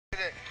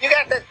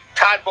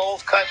Todd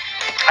Bowles cut?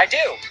 I do.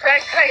 Can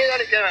I hear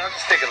that again? I'm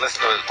just thinking,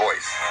 listen to his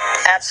voice.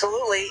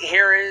 Absolutely.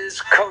 Here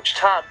is Coach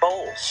Todd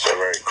Bowles. They're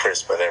very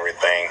crisp at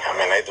everything. I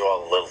mean, they do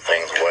all the little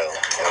things well.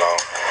 You know,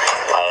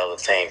 a lot of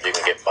other teams you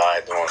can get by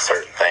doing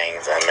certain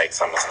things and make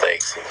some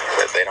mistakes,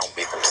 but they don't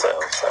beat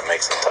themselves. That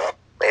makes it tough.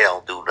 They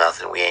don't do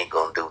nothing. We ain't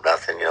going to do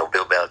nothing. You know,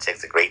 Bill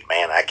Belichick's a great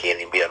man. I can't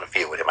even be on the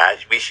field with him.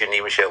 We shouldn't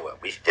even show up.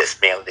 We should just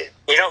smell it.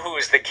 You know who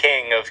is the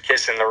king of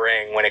kissing the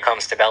ring when it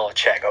comes to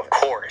Belichick? Of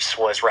course,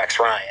 was Rex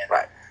Ryan.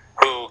 Right.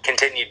 Who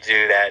continued to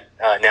do that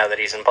now that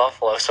he's in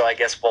Buffalo. So I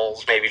guess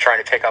Bowles may be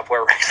trying to pick up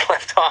where Rex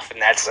left off in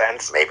that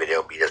sense. Maybe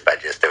they'll beat us by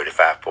just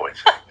 35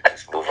 points.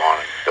 Let's move on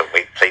and go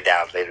wait to play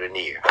down later in the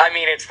year. I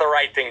mean, it's the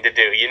right thing to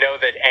do. You know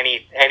that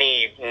any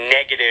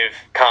negative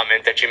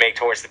comment that you make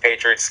towards the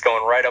Patriots is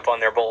going right up on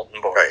their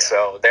bulletin board. Right.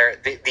 So they're,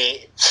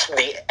 the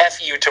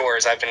FU tour,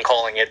 as I've been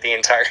calling it the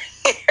entire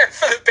year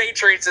for the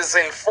Patriots, is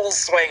in full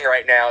swing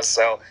right now.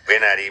 So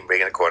we're not even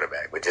bringing a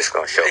quarterback. We're just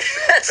going to show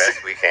the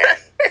best we can.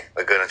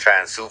 We're going to try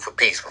and sue for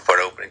peace before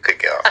the opening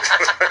kickoff.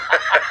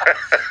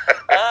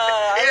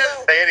 He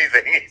doesn't say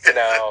anything.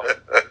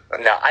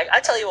 No. I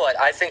tell you what,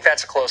 I think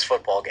that's a close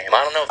football game.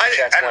 I don't know if the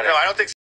Jets win it. I don't think so.